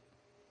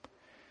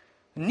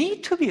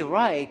 Need to be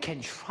right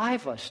can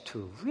drive us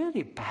to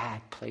really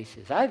bad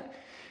places.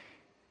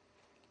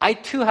 I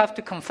too have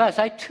to confess,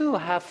 I too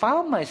have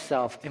found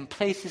myself in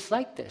places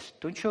like this.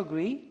 Don't you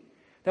agree?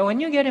 That when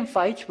you get in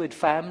fights with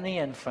family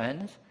and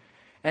friends,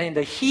 and in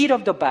the heat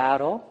of the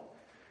battle,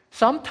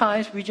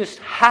 sometimes we just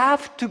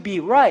have to be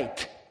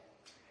right.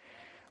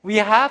 We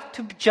have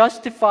to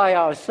justify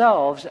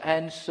ourselves,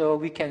 and so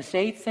we can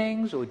say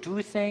things or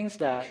do things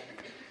that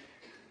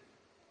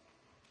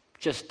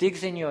just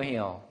digs in your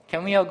heel.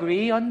 Can we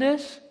agree on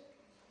this?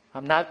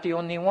 I'm not the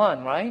only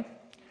one, right?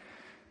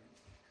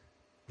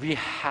 We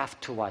have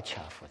to watch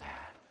out for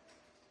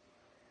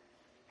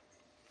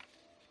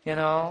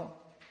that.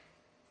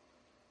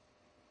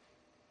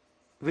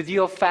 With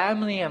your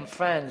family and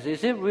friends,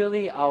 is it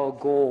really our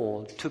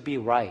goal to be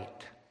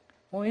right?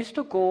 Or is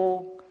the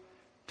goal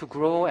to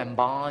grow and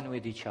bond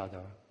with each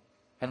other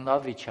and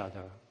love each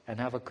other and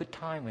have a good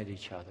time with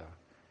each other?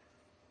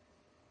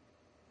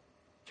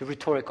 It's a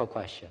rhetorical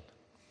question.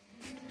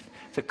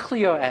 It's a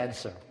clear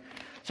answer.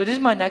 So this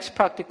is my next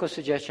practical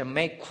suggestion.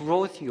 Make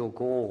growth your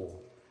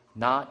goal,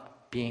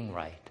 not being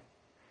right.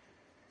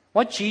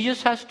 What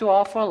Jesus has to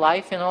offer,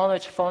 life in all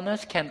its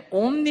fullness, can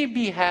only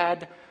be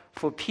had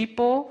for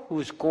people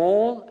whose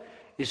goal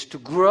is to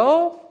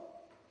grow,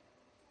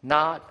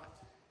 not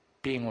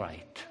being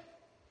right.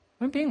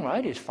 I mean, being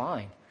right is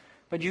fine,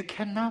 but you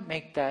cannot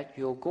make that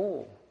your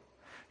goal.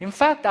 In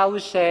fact, I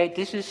would say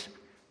this is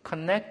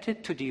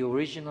connected to the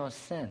original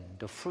sin,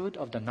 the fruit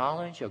of the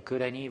knowledge of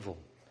good and evil,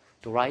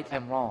 the right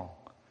and wrong,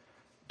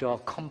 the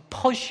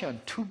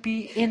compulsion to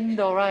be in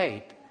the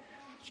right.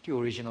 It's the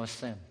original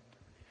sin.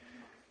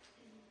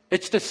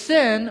 It's the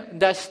sin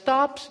that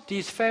stops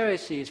these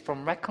Pharisees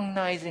from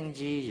recognizing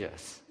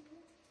Jesus.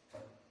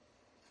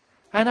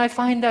 And I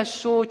find that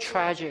so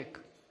tragic.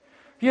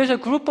 Here's a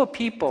group of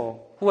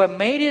people who have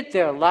made it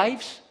their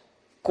life's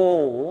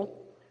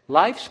goal,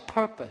 life's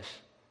purpose,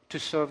 to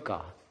serve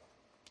God.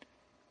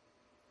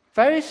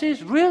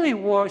 Pharisees really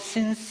were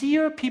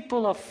sincere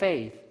people of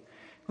faith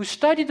who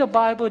studied the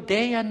Bible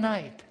day and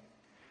night,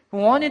 who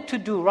wanted to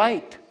do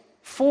right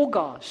for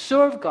God,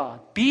 serve God,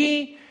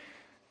 be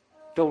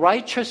the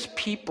righteous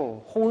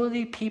people,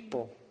 holy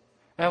people.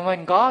 And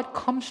when God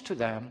comes to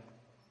them,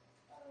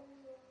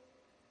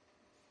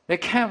 they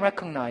can't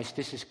recognize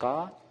this is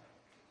God,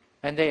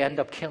 and they end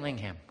up killing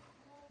him.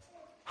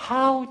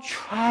 How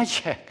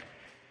tragic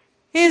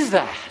is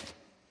that?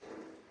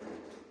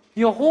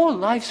 Your whole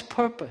life's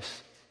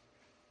purpose.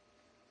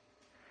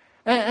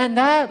 And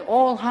that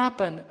all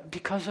happened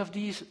because of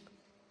these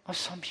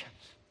assumptions,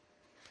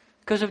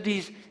 because of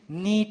these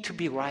need to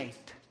be right.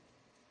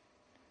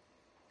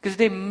 Because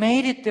they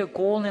made it their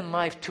goal in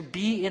life to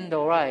be in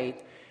the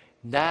right.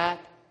 That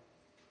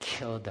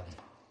killed them.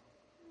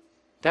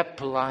 That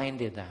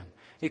blinded them.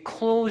 It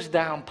closed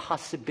down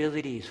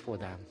possibilities for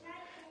them.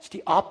 It's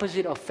the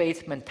opposite of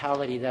faith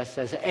mentality that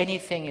says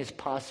anything is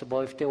possible.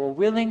 If they were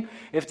willing,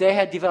 if they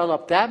had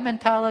developed that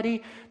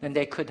mentality, then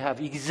they could have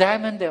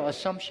examined their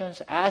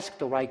assumptions, asked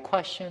the right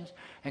questions,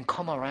 and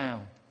come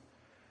around.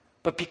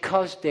 But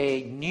because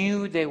they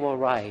knew they were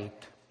right,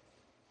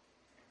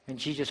 and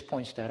Jesus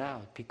points that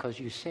out, because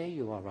you say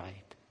you are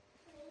right,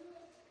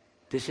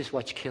 this is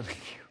what's killing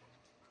you.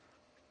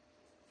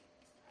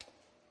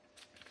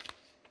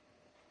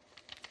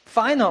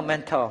 Final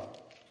mental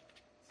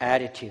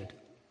attitude,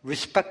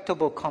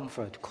 respectable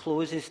comfort,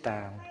 closes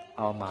down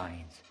our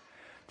minds.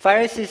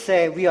 Pharisees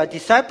say, we are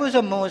disciples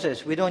of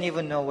Moses. We don't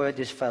even know where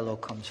this fellow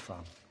comes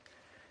from.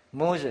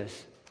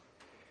 Moses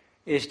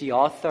is the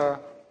author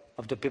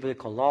of the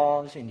biblical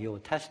laws in the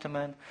Old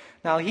Testament.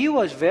 Now, he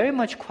was very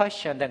much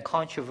questioned and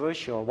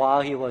controversial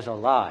while he was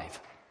alive.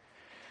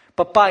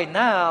 But by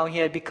now, he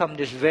had become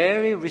this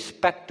very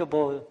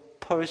respectable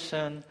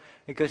person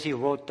because he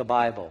wrote the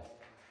Bible.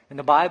 And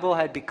the Bible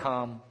had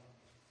become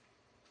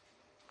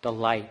the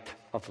light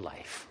of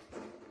life.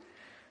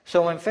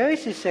 So when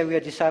Pharisees say we are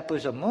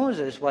disciples of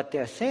Moses, what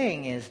they're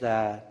saying is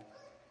that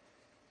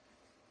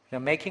they're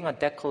making a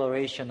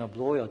declaration of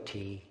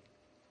loyalty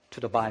to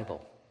the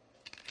Bible.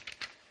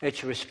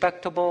 It's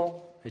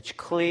respectable, it's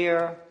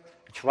clear,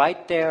 it's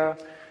right there.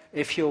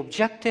 If your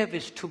objective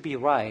is to be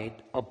right,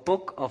 a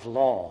book of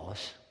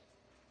laws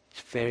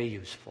is very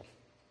useful.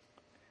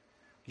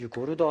 You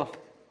go to the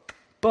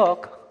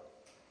book,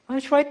 and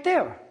it's right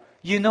there.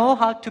 You know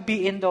how to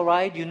be in the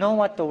right, you know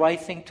what the right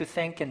thing to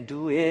think and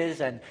do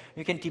is, and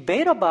you can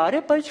debate about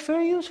it, but it's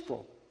very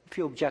useful if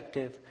your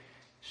objective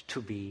is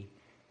to be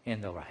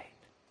in the right.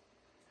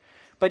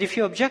 But if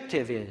your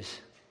objective is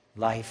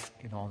life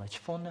in all its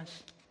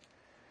fullness,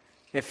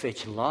 if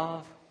it's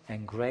love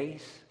and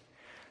grace,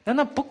 then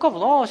a book of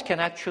laws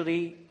can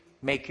actually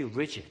make you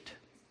rigid.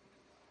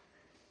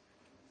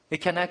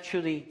 It can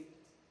actually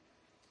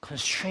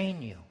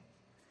constrain you,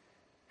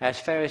 as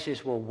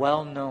Pharisees were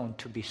well known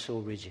to be so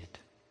rigid.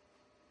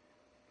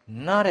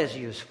 Not as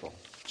useful.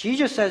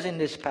 Jesus says in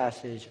this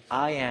passage,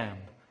 I am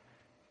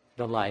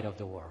the light of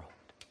the world.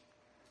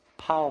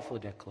 Powerful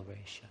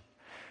declaration.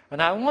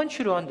 And I want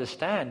you to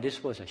understand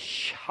this was a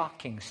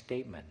shocking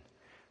statement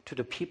to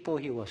the people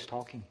he was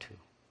talking to.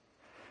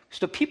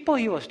 So the people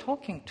he was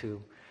talking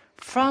to,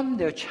 from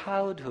their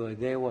childhood,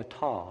 they were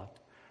taught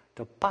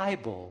the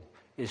Bible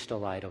is the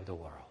light of the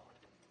world.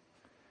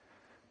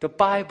 The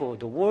Bible,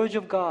 the words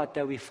of God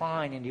that we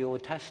find in the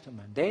Old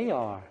Testament, they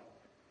are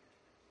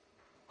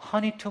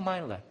honey to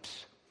my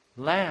lips,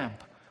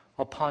 lamp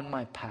upon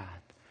my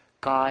path,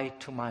 guide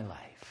to my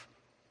life.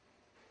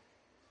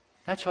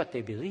 That's what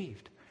they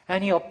believed.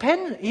 And he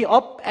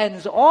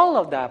upends all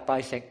of that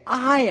by saying,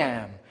 I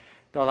am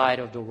the light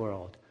of the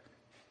world.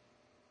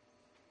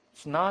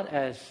 It's not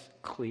as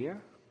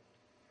clear.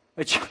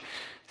 If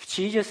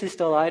Jesus is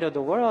the light of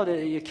the world,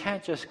 you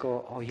can't just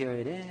go, oh, here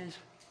it is.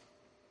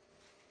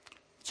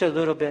 It's a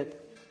little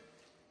bit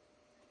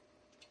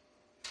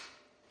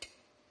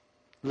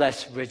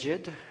less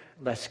rigid,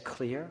 less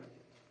clear.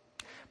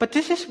 But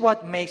this is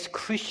what makes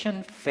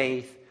Christian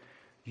faith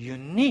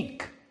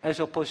unique as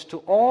opposed to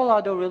all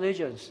other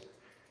religions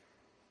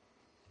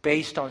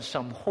based on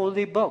some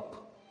holy book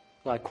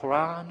like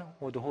Quran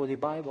or the Holy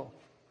Bible.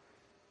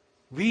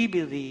 We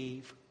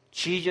believe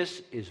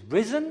Jesus is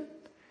risen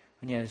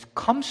and He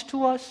comes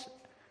to us,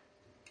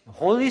 the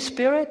Holy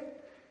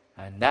Spirit,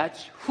 and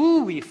that's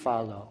who we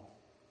follow.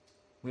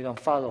 We don't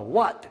follow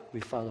what, we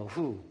follow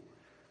who.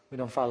 We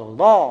don't follow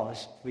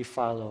laws, we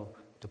follow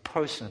the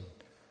person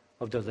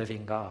of the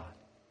living God.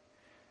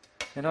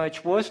 You know,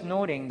 it's worth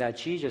noting that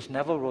Jesus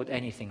never wrote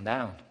anything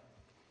down.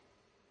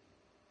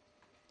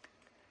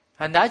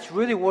 And that's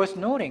really worth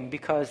noting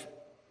because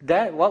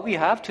that what we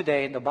have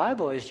today in the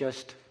Bible is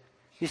just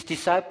His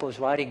disciples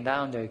writing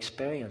down their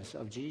experience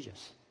of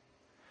Jesus.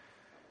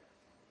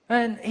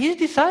 And His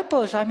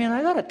disciples, I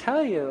gotta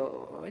tell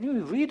you, when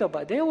you read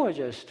about it, they were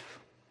just,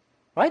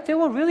 right? They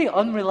were really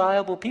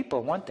unreliable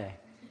people, weren't they?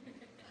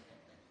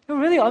 They were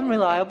really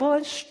unreliable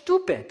and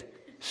stupid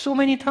so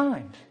many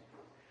times.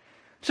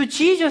 So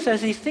Jesus,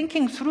 as He's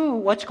thinking through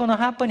what's going to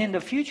happen in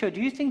the future, do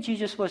you think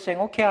Jesus was saying,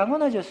 okay, I'm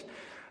going to just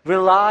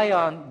rely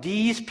on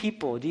these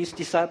people, these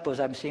disciples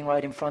I'm seeing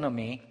right in front of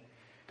me,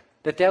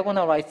 that they're going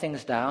to write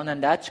things down,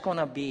 and that's going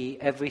to be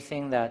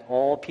everything that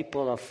all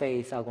people of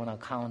faith are going to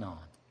count on?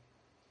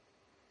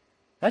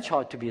 That's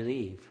hard to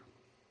believe.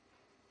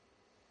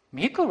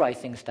 He could write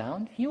things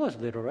down. He was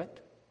literate.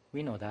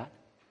 We know that.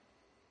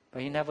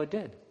 But He never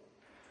did.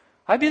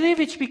 I believe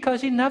it's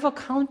because He never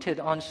counted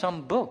on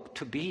some book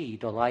to be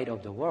the light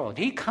of the world.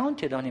 He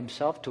counted on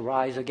Himself to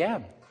rise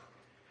again.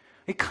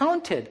 He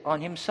counted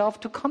on Himself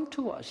to come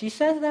to us. He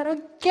says that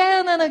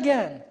again and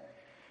again.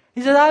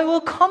 He said, I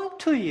will come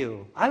to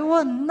you. I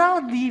will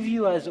not leave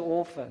you as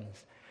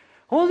orphans.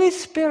 Holy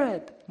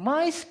Spirit,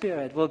 my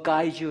Spirit will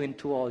guide you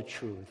into all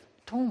truth.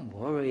 Don't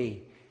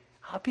worry.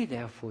 I'll be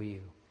there for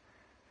you.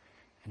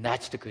 And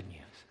that's the good news.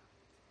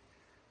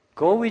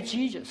 Go with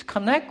Jesus.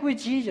 Connect with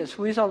Jesus,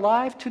 who is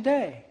alive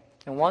today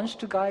and wants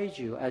to guide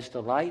you as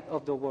the light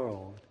of the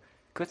world.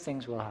 Good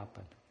things will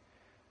happen.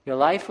 Your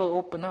life will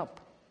open up.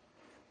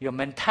 Your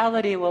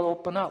mentality will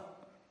open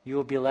up. You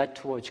will be led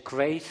towards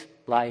grace,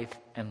 life,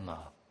 and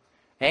love.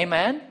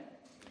 Amen?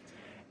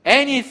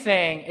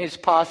 Anything is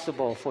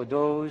possible for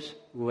those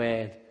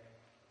with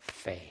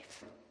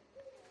faith.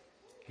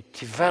 You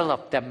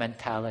develop that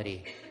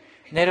mentality.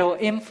 And it will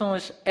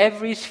influence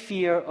every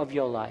sphere of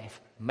your life.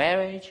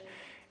 Marriage,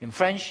 in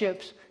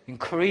friendships, in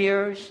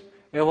careers.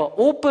 It will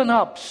open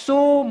up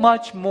so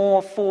much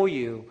more for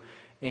you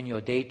in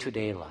your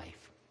day-to-day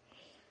life.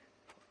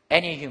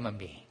 Any human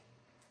being.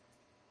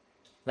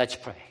 Let's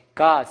pray.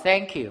 God,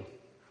 thank you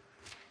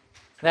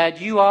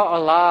that you are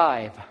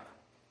alive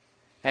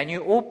and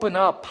you open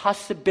up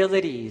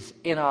possibilities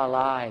in our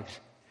lives.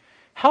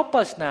 Help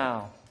us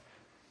now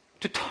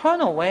to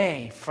turn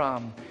away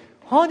from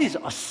all these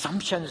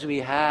assumptions we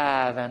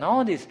have and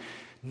all this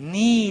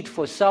need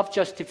for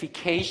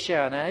self-justification.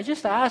 And I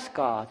just ask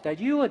God that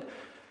you would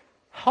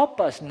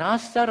help us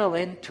not settle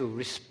into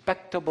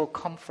respectable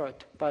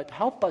comfort, but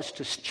help us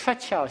to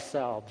stretch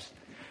ourselves.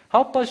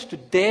 Help us to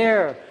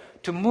dare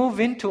to move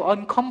into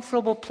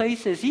uncomfortable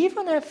places,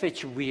 even if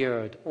it's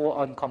weird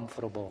or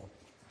uncomfortable.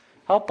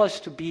 Help us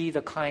to be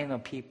the kind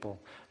of people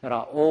that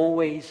are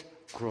always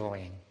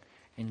growing.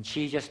 In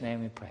Jesus'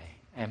 name we pray.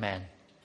 Amen.